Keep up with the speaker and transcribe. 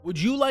Would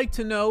you like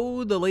to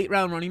know the late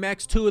round running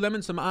backs, two of them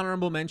and some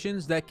honorable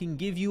mentions that can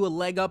give you a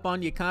leg up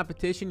on your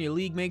competition, your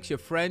league mates, your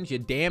friends, your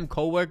damn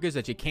coworkers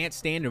that you can't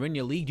stand are in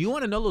your league? Do you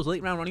want to know those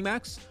late round running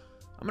backs?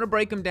 I'm going to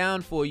break them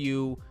down for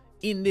you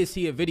in this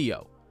here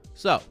video.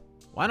 So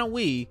why don't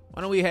we,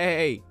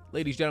 hey,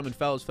 ladies, gentlemen,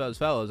 fellas,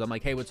 I'm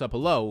like, hey, what's up,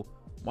 hello?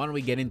 Why don't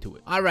we get into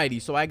it?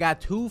 Alrighty, so I got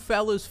two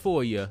fellas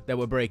for you that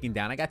we're breaking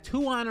down. I got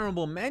two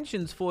honorable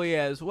mentions for you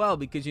as well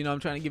because, you know, I'm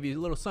trying to give you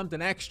a little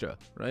something extra,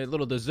 right? A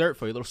little dessert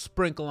for you, a little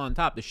sprinkle on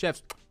top, the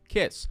chef's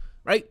kiss,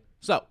 right?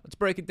 So let's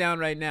break it down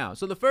right now.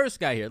 So the first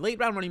guy here, late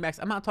round running backs,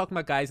 I'm not talking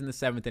about guys in the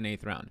 7th and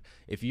 8th round.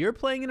 If you're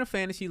playing in a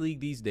fantasy league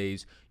these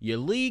days, your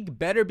league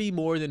better be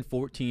more than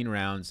 14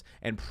 rounds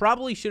and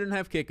probably shouldn't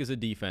have kickers or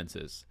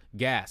defenses.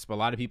 Gasp, a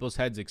lot of people's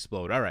heads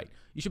explode. All right,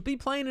 you should be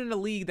playing in a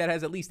league that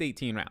has at least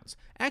 18 rounds.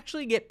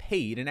 Actually get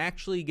paid and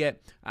actually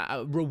get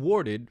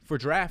rewarded for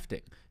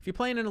drafting. If you're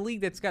playing in a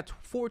league that's got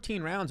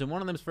 14 rounds and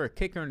one of them's for a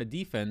kicker and a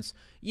defense,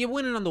 you're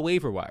winning on the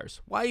waiver wires.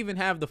 Why even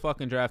have the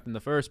fucking draft in the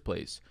first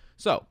place?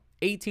 So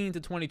 18 to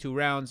 22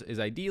 rounds is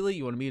ideally.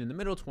 You want to meet in the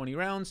middle, 20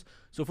 rounds.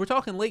 So if we're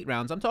talking late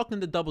rounds, I'm talking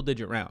the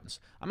double-digit rounds.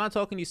 I'm not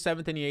talking your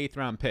 7th and your 8th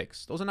round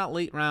picks. Those are not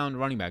late-round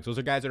running backs. Those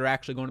are guys that are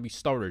actually going to be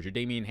starters, your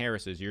Damian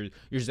Harrises, your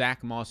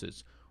Zach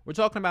Mosses. We're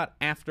talking about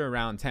after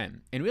round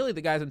 10. And really,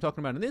 the guys I'm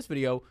talking about in this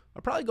video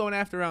are probably going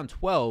after round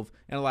 12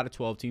 in a lot of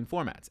 12-team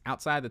formats,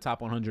 outside the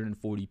top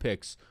 140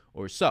 picks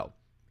or so.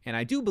 And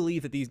I do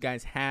believe that these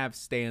guys have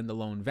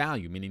standalone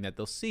value, meaning that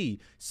they'll see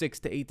 6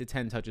 to 8 to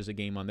 10 touches a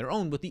game on their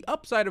own, with the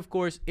upside, of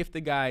course, if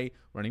the guy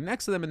running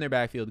next to them in their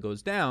backfield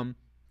goes down,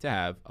 to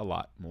have a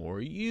lot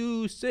more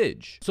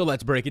usage. So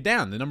let's break it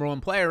down. The number one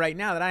player right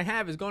now that I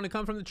have is going to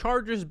come from the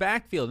Chargers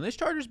backfield. And this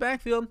Chargers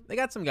backfield, they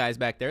got some guys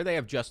back there. They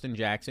have Justin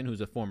Jackson, who's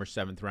a former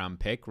 7th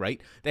round pick,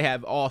 right? They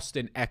have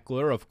Austin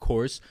Ekeler, of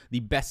course, the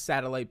best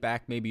satellite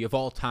back maybe of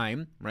all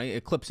time, right?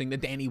 Eclipsing the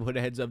Danny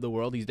Woodheads of the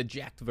world. He's the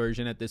jacked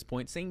version at this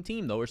point. Same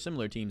team, though, or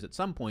similar teams at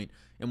some point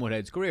in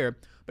Woodhead's career.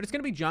 But it's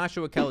going to be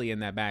Joshua Kelly in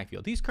that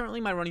backfield. He's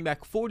currently my running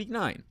back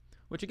 49.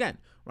 Which, again,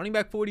 running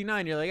back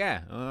 49, you're like,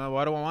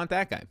 why do I want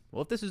that guy?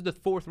 Well, if this is the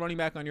 4th running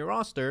back on your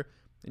roster,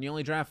 and you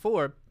only draft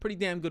 4, pretty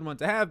damn good one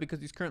to have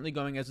because he's currently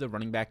going as the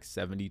running back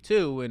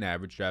 72 in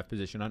average draft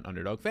position on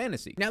Underdog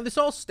Fantasy. Now, this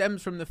all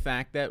stems from the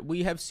fact that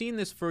we have seen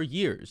this for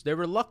years. They're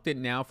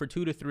reluctant now for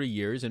 2 to 3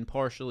 years, and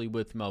partially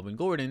with Melvin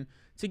Gordon,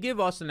 to give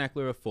Austin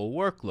Ekeler a full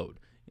workload.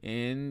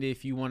 And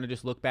if you want to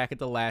just look back at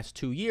the last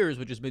 2 years,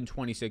 which has been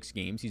 26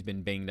 games, he's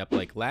been banged up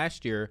like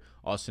last year,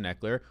 Austin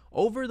Ekeler.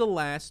 Over the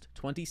last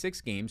 26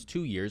 games,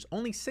 2 years,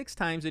 only 6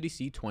 times did he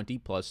see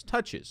 20-plus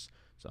touches.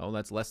 So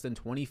that's less than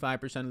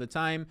 25% of the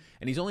time,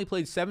 and he's only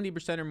played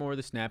 70% or more of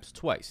the snaps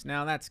twice.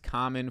 Now, that's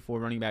common for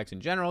running backs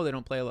in general. They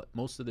don't play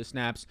most of the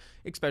snaps,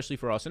 especially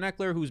for Austin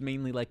Ekeler, who's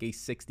mainly like a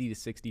 60 to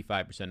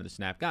 65% of the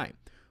snap guy.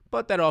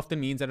 But that often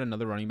means that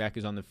another running back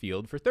is on the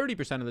field for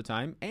 30% of the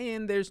time,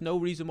 and there's no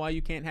reason why you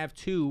can't have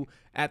 2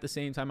 at the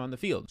same time on the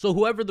field. So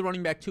whoever the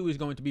running back 2 is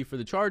going to be for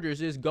the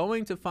Chargers is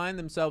going to find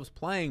themselves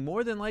playing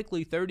more than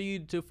likely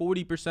 30 to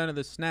 40% of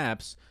the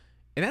snaps.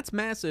 And that's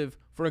massive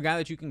for a guy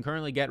that you can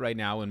currently get right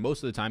now, and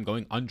most of the time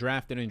going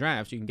undrafted in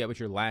drafts, you can get with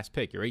your last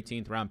pick, your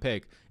 18th round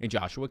pick, in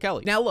Joshua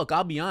Kelly. Now, look,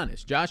 I'll be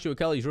honest. Joshua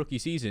Kelly's rookie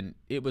season,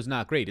 it was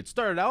not great. It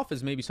started off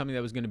as maybe something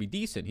that was going to be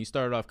decent. He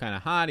started off kind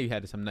of hot. He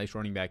had some nice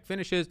running back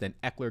finishes. Then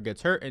Ekeler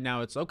gets hurt, and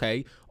now it's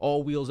okay.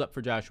 All wheels up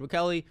for Joshua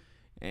Kelly.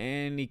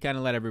 And he kind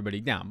of let everybody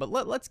down. But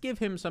let's give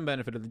him some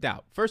benefit of the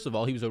doubt. First of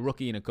all, he was a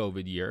rookie in a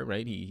COVID year,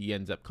 right? He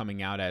ends up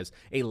coming out as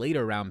a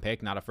later round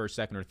pick, not a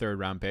 1st, 2nd, or 3rd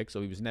round pick. So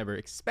he was never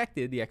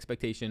expected. The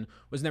expectation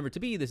was never to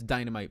be this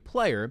dynamite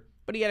player.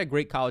 But he had a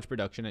great college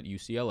production at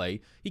UCLA.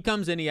 He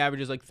comes in, he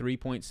averages like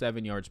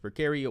 3.7 yards per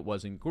carry. It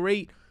wasn't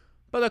great.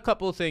 But a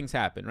couple of things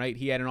happened, right?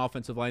 He had an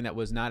offensive line that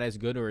was not as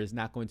good, or is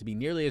not going to be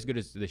nearly as good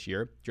as this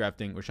year,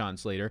 drafting Rashawn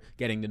Slater,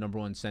 getting the number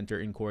 1 center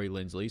in Corey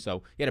Linsley.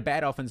 So he had a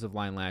bad offensive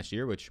line last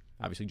year, which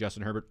obviously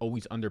Justin Herbert,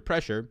 always under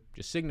pressure,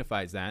 just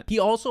signifies that. He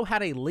also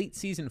had a late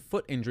season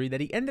foot injury that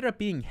he ended up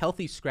being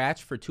healthy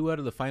scratch for 2 out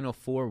of the final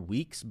 4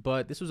 weeks,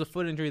 but this was a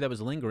foot injury that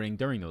was lingering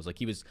during those. Like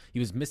he was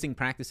missing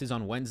practices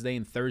on Wednesday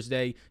and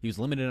Thursday. He was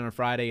limited on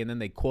Friday, and then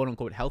they quote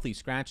unquote healthy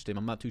scratched him.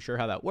 I'm not too sure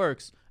how that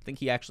works. I think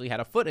he actually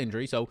had a foot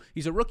injury, so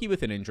he's a rookie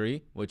with an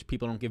injury, which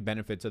people don't give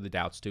benefits of the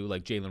doubts to,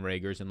 like Jalen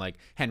Reagors and like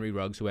Henry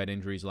Ruggs, who had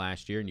injuries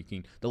last year,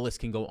 and the list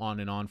can go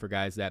on and on for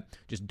guys that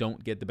just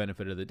don't get the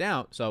benefit of the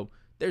doubt. So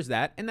there's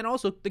that. And then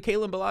also the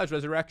Kalen Ballage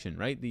resurrection,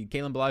 right? The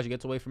Kalen Ballage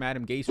gets away from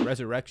Adam Gase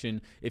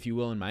resurrection, if you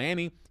will, in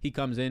Miami. He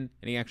comes in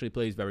and he actually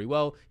plays very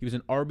well. He was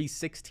an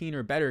RB16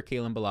 or better,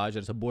 Kalen Ballage.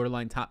 That's a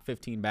borderline top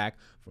 15 back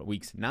for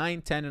weeks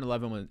 9, 10, and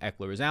 11 when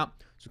Ekeler is out.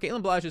 So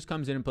Kalen Ballage just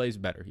comes in and plays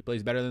better. He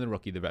plays better than the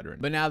rookie, the veteran.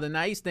 But now the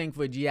nice thing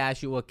for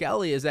Joshua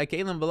Kelly is that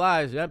Kalen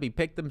Ballage, he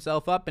picked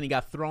himself up and he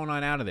got thrown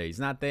on out of there. He's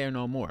not there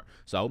no more.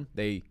 So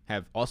they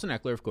have Austin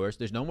Ekeler, of course.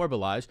 There's no more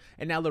Ballage.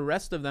 And now the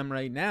rest of them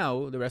right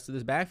now, the rest of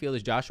this backfield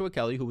is Joshua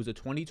Kelly, who was a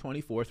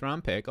 2024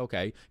 round pick.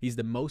 Okay, he's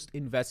the most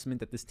investment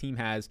that this team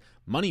has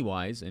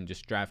money-wise and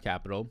just draft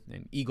capital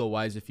and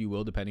ego-wise, if you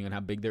will, depending on how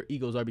big their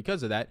egos are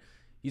because of that.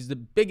 he's the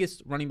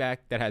biggest running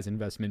back that has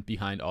investment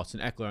behind Austin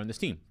Ekeler on this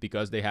team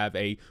because they have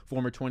a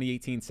former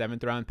 2018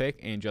 7th round pick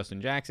and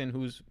Justin Jackson,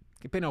 who's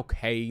been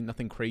okay,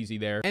 nothing crazy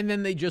there. And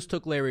then they just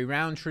took Larry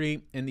Roundtree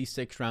in the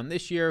 6th round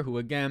this year, who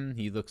again,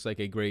 he looks like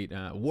a great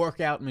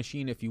workout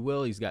machine, if you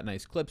will. He's got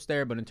nice clips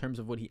there, but in terms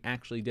of what he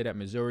actually did at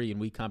Missouri in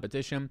weak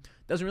competition,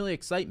 doesn't really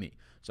excite me.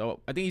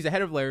 So I think he's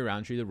ahead of Larry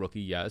Roundtree, the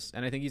rookie, yes,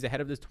 and I think he's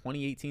ahead of this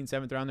 2018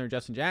 7th rounder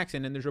Justin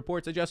Jackson, and there's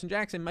reports that Justin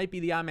Jackson might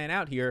be the odd man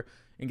out here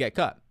and get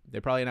cut.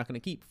 They're probably not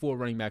going to keep 4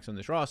 running backs on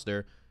this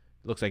roster.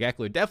 Looks like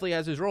Ekeler definitely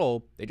has his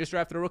role. They just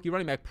drafted a rookie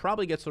running back,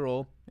 probably gets the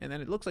role. And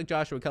then it looks like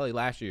Joshua Kelly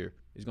last year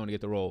is going to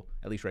get the role,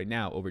 at least right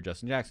now, over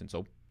Justin Jackson.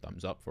 So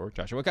thumbs up for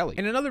Joshua Kelly.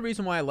 And another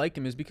reason why I like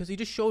him is because he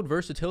just showed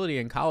versatility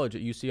in college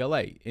at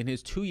UCLA. In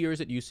his 2 years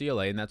at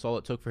UCLA, and that's all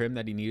it took for him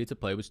that he needed to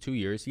play was 2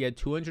 years, he had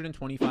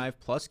 225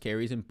 plus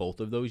carries in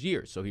both of those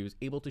years. So he was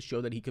able to show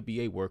that he could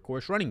be a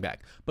workhorse running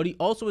back. But he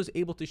also was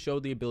able to show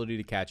the ability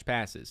to catch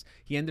passes.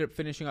 He ended up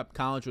finishing up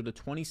college with a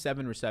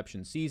 27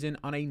 reception season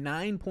on a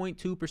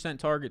 9.2%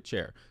 target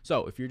share.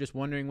 So if you're just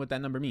wondering what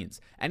that number means,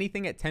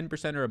 anything at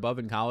 10% or above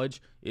in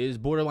college is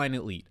borderline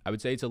elite. I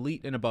would say it's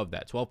elite and above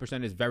that.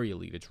 12% is very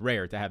elite. It's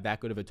rare to have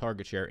that good of a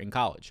target share in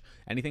college.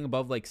 Anything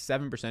above like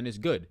 7% is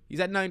good. He's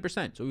at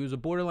 9%, so he was a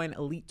borderline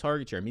elite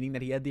target share, meaning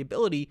that he had the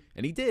ability,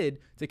 and he did,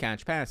 to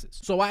catch passes.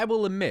 So I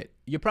will admit,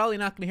 you're probably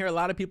not going to hear a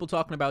lot of people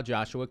talking about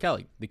Joshua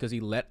Kelly because he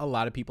let a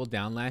lot of people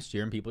down last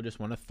year, and people just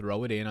want to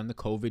throw it in on the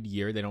COVID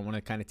year. They don't want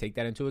to kind of take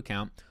that into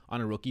account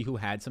on a rookie who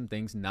had some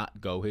things not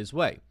go his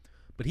way.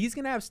 But he's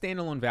going to have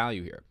standalone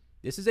value here.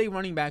 This is a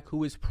running back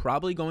who is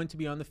probably going to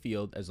be on the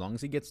field as long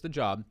as he gets the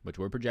job, which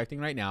we're projecting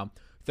right now,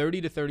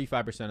 30 to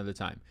 35% of the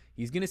time.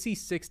 He's going to see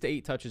 6 to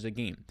 8 touches a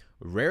game.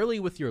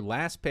 Rarely with your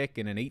last pick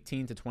in an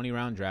 18 to 20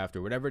 round draft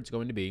or whatever it's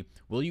going to be,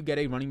 will you get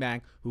a running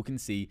back who can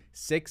see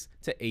 6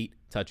 to 8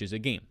 touches a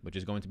game, which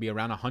is going to be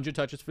around 100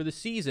 touches for the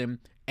season.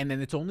 And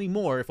then it's only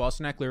more if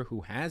Austin Ekeler,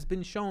 who has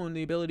been shown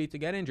the ability to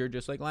get injured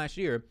just like last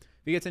year,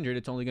 if he gets injured,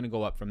 it's only going to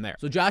go up from there.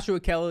 So Joshua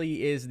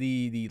Kelly is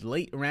the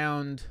late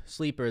round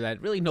sleeper that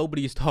really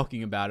nobody is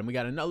talking about. And we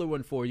got another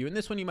one for you. And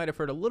this one you might have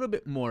heard a little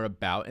bit more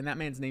about. And that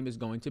man's name is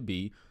going to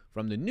be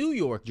from the New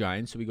York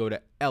Giants. So we go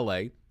to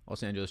LA,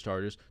 Los Angeles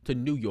Chargers, to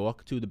New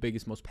York, two of the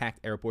biggest, most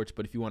packed airports.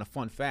 But if you want a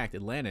fun fact,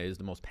 Atlanta is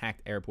the most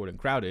packed airport and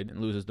crowded and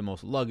loses the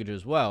most luggage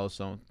as well.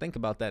 So think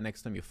about that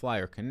next time you fly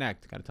or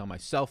connect. Got to tell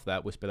myself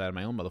that, whisper that in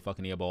my own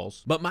motherfucking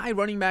earballs. But my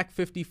running back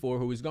 54,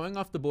 who is going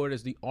off the board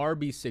as the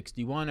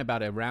RB61,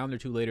 about a round or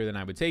two later than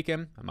I would take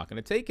him. I'm not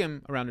going to take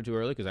him a round or two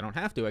early because I don't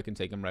have to. I can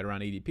take him right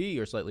around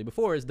ADP or slightly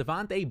before, is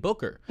Devontae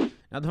Booker.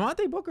 Now,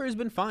 Devontae Booker has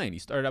been fine. He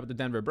started out with the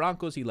Denver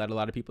Broncos. He let a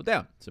lot of people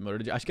down, similar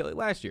to Josh Kelly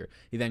last year.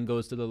 He then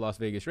goes to the Las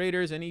Vegas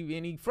Raiders, and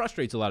he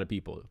frustrates a lot of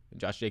people.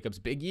 Josh Jacobs'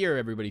 big year,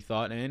 everybody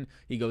thought, and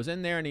he goes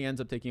in there, and he ends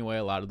up taking away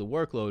a lot of the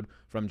workload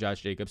from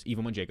Josh Jacobs,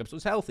 even when Jacobs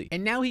was healthy.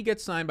 And now he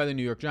gets signed by the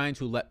New York Giants,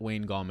 who let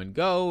Wayne Gallman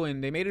go,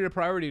 and they made it a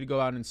priority to go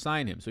out and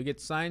sign him. So he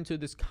gets signed to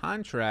this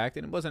contract,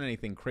 and it wasn't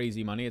anything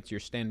crazy money. It's your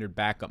standard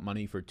backup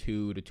money for $2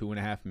 to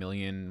 $2.5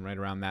 million, right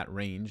around that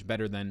range,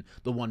 better than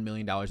the $1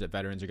 million that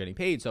veterans are getting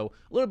paid. So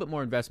a little bit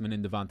more investment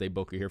in Devontae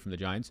Booker here from the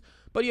Giants.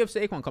 But you have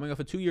Saquon coming off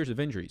of 2 years of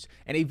injuries,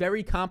 and a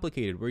very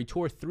complicated, where he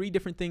tore 3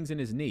 different things in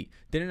his knee.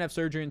 Didn't have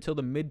surgery until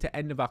the mid to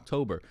end of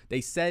October.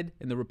 They said,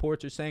 and the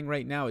reports are saying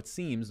right now, it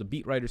seems, the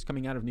beat writers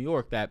coming out of New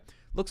York, that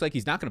looks like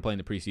he's not going to play in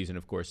the preseason,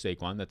 of course,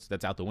 Saquon.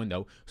 That's out the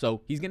window.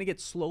 So he's going to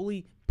get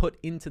slowly put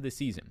into the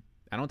season.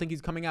 I don't think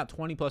he's coming out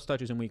 20-plus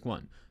touches in week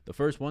 1. The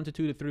first 1 to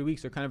 2 to 3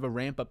 weeks are kind of a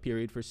ramp-up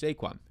period for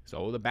Saquon.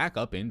 So the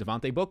backup in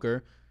Devontae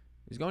Booker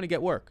is going to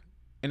get work,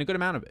 and a good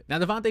amount of it. Now,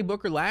 Devontae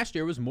Booker last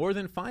year was more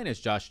than fine as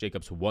Josh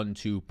Jacobs'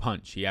 1-2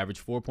 punch. He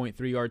averaged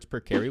 4.3 yards per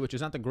carry, which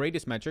is not the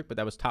greatest metric, but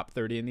that was top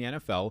 30 in the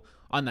NFL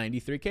on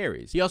 93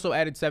 carries. He also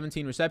added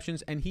 17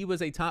 receptions, and he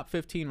was a top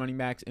 15 running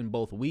backs in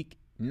both week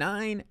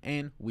 9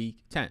 and week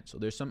 10. So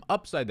there's some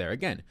upside there.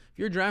 Again, if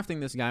you're drafting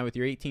this guy with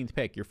your 18th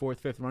pick, your 4th,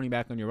 5th running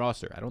back on your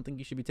roster, I don't think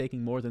you should be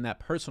taking more than that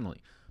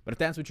personally. But if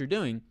that's what you're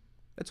doing,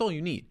 that's all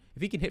you need.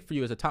 If he can hit for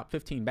you as a top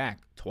 15 back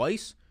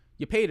twice,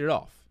 you paid it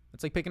off.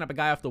 It's like picking up a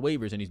guy off the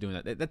waivers and he's doing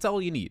that. That's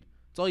all you need.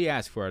 That's all you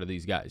ask for out of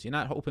these guys. You're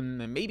not hoping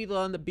that maybe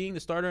they'll end up being the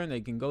starter and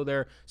they can go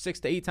there 6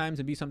 to 8 times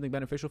and be something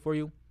beneficial for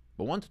you.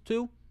 But 1 to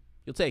 2,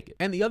 you'll take it.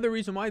 And the other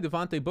reason why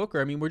Devontae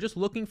Booker, I mean, we're just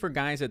looking for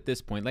guys at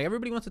this point. Like,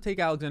 everybody wants to take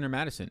Alexander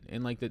Mattison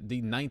in like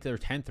the 9th or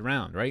 10th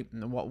round, right?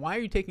 Why are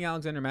you taking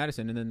Alexander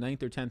Mattison in the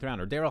 9th or 10th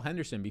round? Or Darrell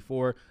Henderson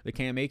before the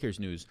Cam Akers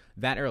news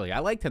that early? I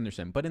liked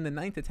Henderson, but in the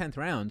 9th to 10th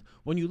round,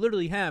 when you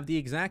literally have the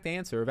exact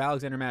answer of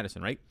Alexander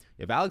Mattison, right?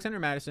 You have Alexander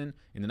Mattison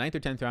in the 9th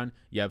or 10th round.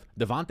 You have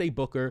Devontae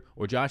Booker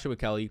or Joshua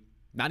Kelly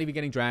not even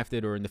getting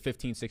drafted or in the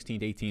 15th,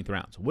 16th, 18th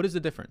rounds. What is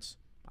the difference?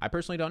 I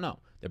personally don't know.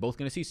 They're both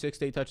going to see 6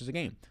 to 8 touches a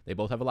game. They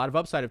both have a lot of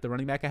upside if the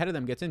running back ahead of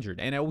them gets injured.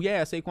 And oh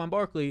yeah, Saquon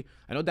Barkley.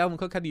 I know Dalvin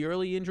Cook had the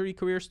early injury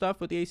career stuff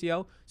with the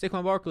ACL.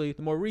 Saquon Barkley,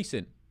 the more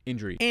recent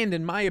injury. And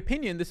in my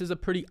opinion, this is a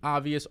pretty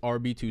obvious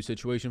RB2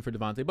 situation for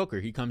Devontae Booker.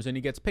 He comes in,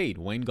 he gets paid.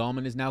 Wayne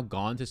Gallman is now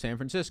gone to San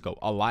Francisco.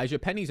 Elijah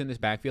Penny's in this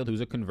backfield,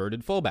 who's a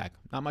converted fullback.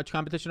 Not much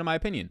competition in my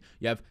opinion.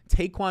 You have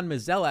Taquan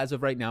Mizzell, as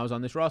of right now, is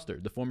on this roster.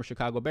 The former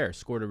Chicago Bear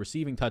scored a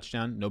receiving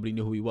touchdown. Nobody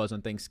knew who he was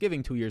on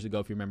Thanksgiving 2 years ago,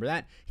 if you remember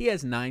that. He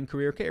has 9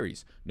 career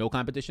carries. No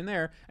competition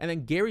there. And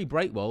then Gary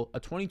Brightwell, a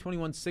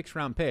 2021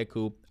 6th-round pick,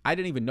 who I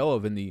didn't even know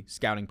of in the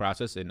scouting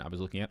process, and I was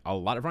looking at a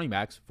lot of running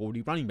backs,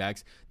 40 running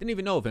backs, didn't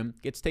even know of him,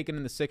 gets taken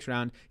in the 6th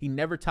round. He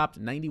never topped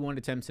 91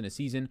 attempts in a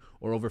season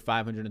or over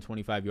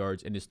 525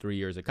 yards in his 3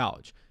 years of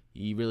college.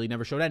 He really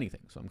never showed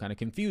anything, so I'm kind of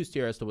confused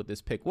here as to what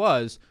this pick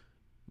was.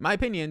 In my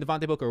opinion,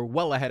 Devontae Booker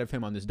well ahead of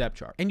him on this depth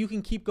chart. And you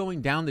can keep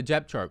going down the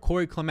depth chart.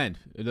 Corey Clement,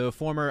 the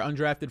former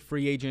undrafted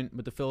free agent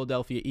with the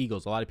Philadelphia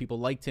Eagles. A lot of people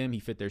liked him. He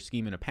fit their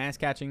scheme in a pass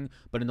catching.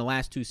 But in the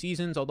last 2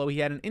 seasons, although he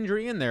had an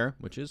injury in there,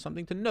 which is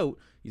something to note,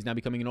 he's now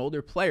becoming an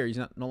older player. He's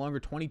no longer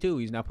 22.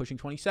 He's now pushing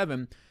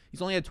 27.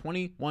 He's only had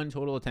 21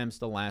 total attempts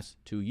the last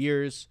 2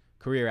 years.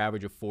 Career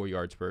average of 4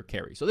 yards per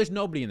carry. So there's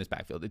nobody in this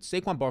backfield. It's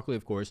Saquon Barkley,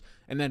 of course,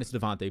 and then it's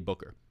Devontae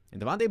Booker.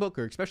 And Devontae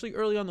Booker, especially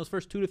early on those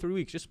first 2 to 3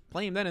 weeks, just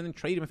play him then and then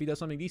trade him if he does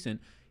something decent.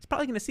 He's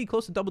probably going to see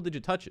close to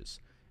double-digit touches.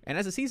 And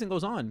as the season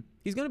goes on,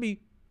 he's going to be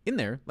in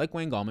there, like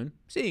Wayne Gallman,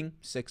 seeing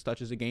 6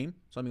 touches a game,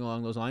 something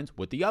along those lines,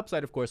 with the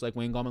upside, of course, like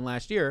Wayne Gallman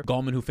last year.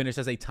 Gallman, who finished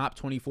as a top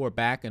 24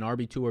 back and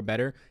RB2 or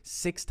better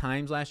 6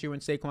 times last year when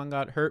Saquon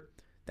got hurt.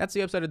 That's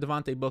the upside of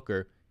Devontae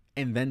Booker,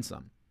 and then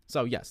some.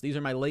 So, yes, these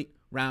are my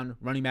late-round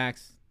running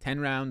backs. 10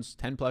 rounds,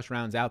 10 plus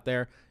rounds out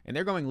there, and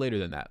they're going later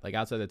than that, like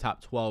outside the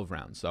top 12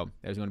 rounds. So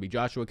there's going to be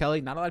Joshua Kelly.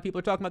 Not a lot of people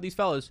are talking about these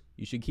fellas.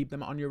 You should keep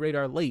them on your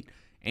radar late.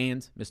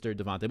 And Mr.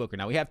 Devontae Booker.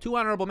 Now, we have 2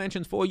 honorable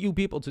mentions for you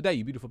people today,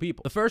 you beautiful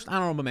people. The first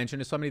honorable mention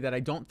is somebody that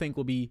I don't think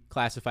will be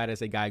classified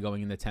as a guy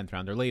going in the 10th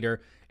round or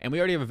later, and we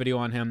already have a video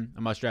on him,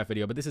 a must-draft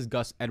video, but this is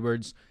Gus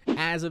Edwards.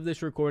 As of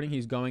this recording,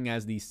 he's going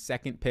as the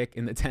 2nd pick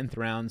in the 10th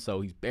round, so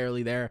he's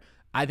barely there.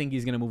 I think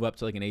he's going to move up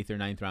to like an 8th or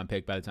 9th round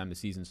pick by the time the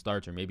season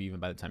starts, or maybe even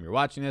by the time you're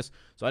watching this.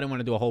 So I didn't want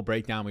to do a whole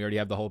breakdown. We already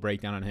have the whole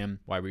breakdown on him,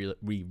 why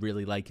we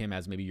really like him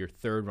as maybe your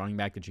 3rd running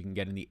back that you can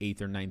get in the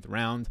 8th or 9th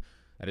round.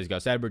 That is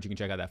Gus Edwards. You can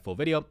check out that full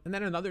video. And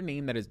then another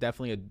name that is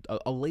definitely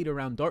a later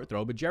round dart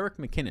throw, but Jerick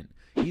McKinnon.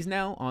 He's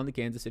now on the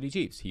Kansas City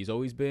Chiefs. He's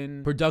always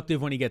been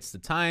productive when he gets the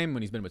time,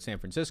 when he's been with San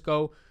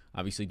Francisco.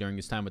 Obviously, during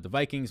his time with the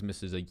Vikings,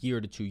 misses a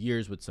year to 2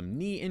 years with some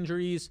knee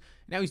injuries.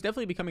 Now he's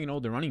definitely becoming an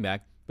older running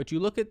back, but you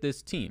look at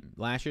this team.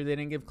 Last year, they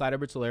didn't give Clyde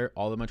Edwards-Helaire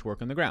all that much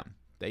work on the ground.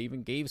 They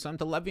even gave some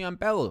to Le'Veon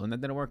Bell, and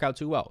that didn't work out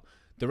too well.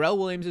 Darrell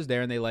Williams is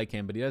there, and they like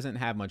him, but he doesn't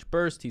have much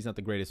burst. He's not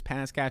the greatest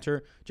pass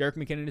catcher. Jerick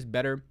McKinnon is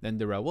better than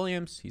Darrell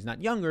Williams. He's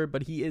not younger,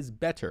 but he is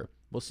better.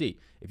 We'll see.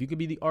 If you could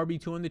be the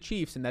RB2 on the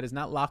Chiefs, and that is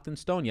not locked in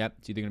stone yet,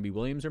 it's either going to be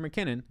Williams or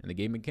McKinnon, and they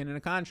gave McKinnon a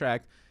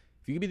contract.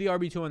 If you could be the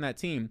RB2 on that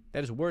team,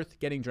 that is worth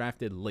getting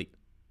drafted late.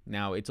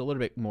 Now, it's a little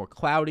bit more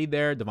cloudy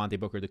there. Devontae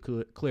Booker, the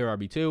clear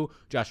RB2.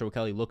 Joshua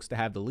Kelly looks to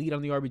have the lead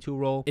on the RB2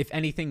 role. If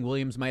anything,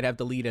 Williams might have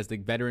the lead as the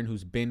veteran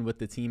who's been with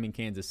the team in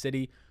Kansas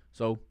City.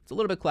 So it's a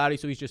little bit cloudy,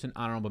 so he's just an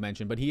honorable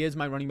mention. But he is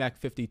my running back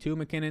 52,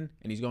 McKinnon,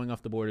 and he's going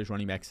off the board as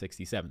running back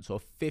 67. So a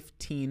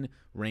 15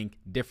 rank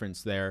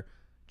difference there.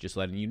 Just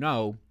letting you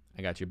know,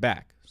 I got your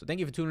back. So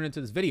thank you for tuning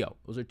into this video.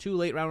 Those are 2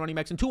 late round running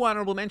backs and 2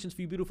 honorable mentions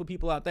for you beautiful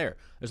people out there.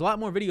 There's a lot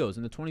more videos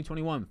in the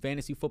 2021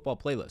 fantasy football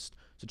playlist.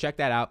 So check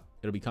that out.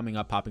 It'll be coming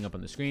up, popping up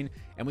on the screen.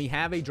 And we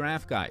have a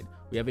draft guide.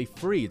 We have a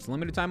free, it's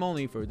limited time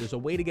only, there's a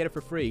way to get it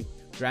for free,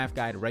 draft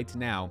guide right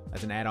now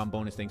as an add-on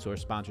bonus thanks to our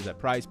sponsors at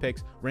Prize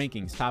Picks,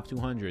 rankings, top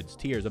 200s,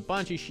 tiers, a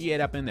bunch of shit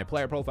up in there,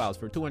 player profiles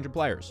for 200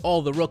 players,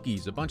 all the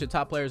rookies, a bunch of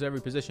top players at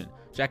every position.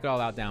 Check it all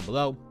out down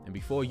below. And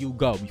before you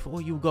go,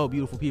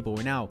 beautiful people,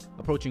 we're now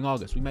approaching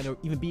August. We might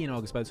even be in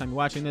August by the time you're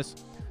watching this.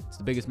 It's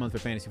the biggest month for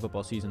fantasy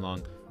football season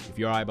long. If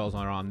your eyeballs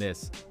are on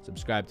this,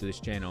 subscribe to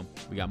this channel.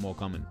 We got more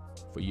coming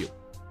for you.